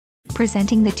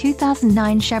Presenting the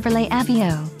 2009 Chevrolet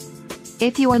Aveo.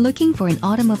 If you are looking for an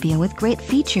automobile with great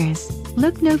features,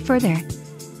 look no further.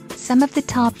 Some of the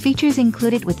top features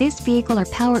included with this vehicle are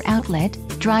power outlet,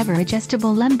 driver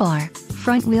adjustable lumbar,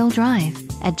 front-wheel drive,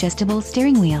 adjustable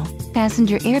steering wheel,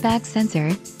 passenger airbag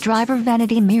sensor, driver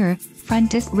vanity mirror, front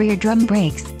disc rear drum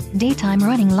brakes, daytime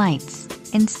running lights,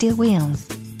 and steel wheels.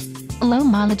 Low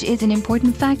mileage is an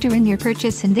important factor in your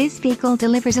purchase, and this vehicle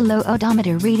delivers a low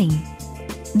odometer reading.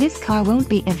 This car won't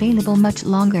be available much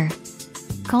longer.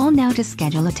 Call now to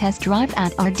schedule a test drive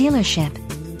at our dealership.